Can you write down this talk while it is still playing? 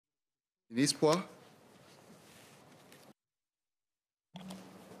Denise Phua.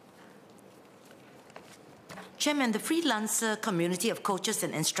 Chairman, the freelancer community of coaches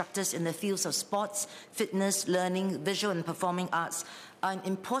and instructors in the fields of sports, fitness, learning, visual and performing arts are an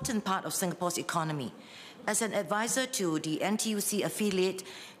important part of Singapore's economy. As an advisor to the NTUC affiliate,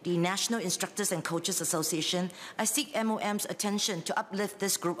 the National Instructors and Coaches Association, I seek MOM's attention to uplift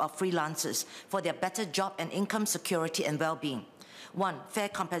this group of freelancers for their better job and income security and well-being. 1. Fair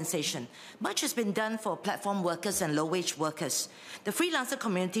compensation. Much has been done for platform workers and low-wage workers. The freelancer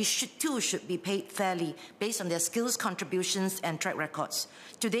community should be paid fairly based on their skills, contributions, and track records.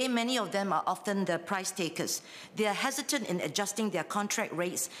 Today, many of them are often the price takers. They are hesitant in adjusting their contract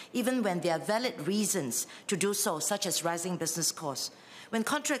rates, even when there are valid reasons to do so, such as rising business costs. When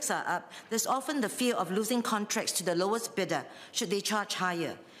contracts are up, there's often the fear of losing contracts to the lowest bidder should they charge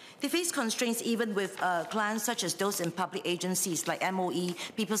higher. They face constraints even with clients such as those in public agencies like MOE,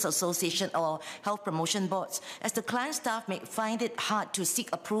 People's Association or Health Promotion Boards, as the client staff may find it hard to seek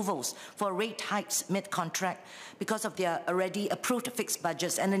approvals for rate hikes mid-contract because of their already approved fixed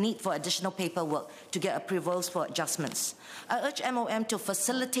budgets and the need for additional paperwork to get approvals for adjustments. I urge MOM to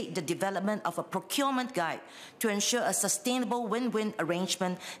facilitate the development of a procurement guide to ensure a sustainable win-win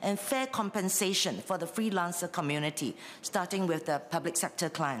arrangement and fair compensation for the freelancer community, starting with the public sector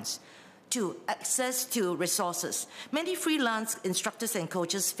clients. 2. Access to resources. Many freelance instructors and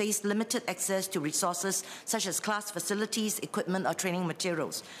coaches face limited access to resources such as class facilities, equipment, or training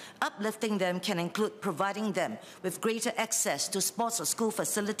materials. Uplifting them can include providing them with greater access to sports or school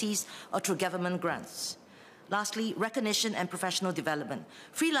facilities or through government grants. Lastly, recognition and professional development.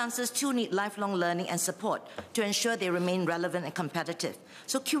 Freelancers too need lifelong learning and support to ensure they remain relevant and competitive.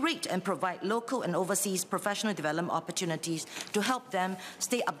 So curate and provide local and overseas professional development opportunities to help them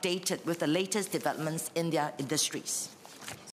stay updated with the latest developments in their industries.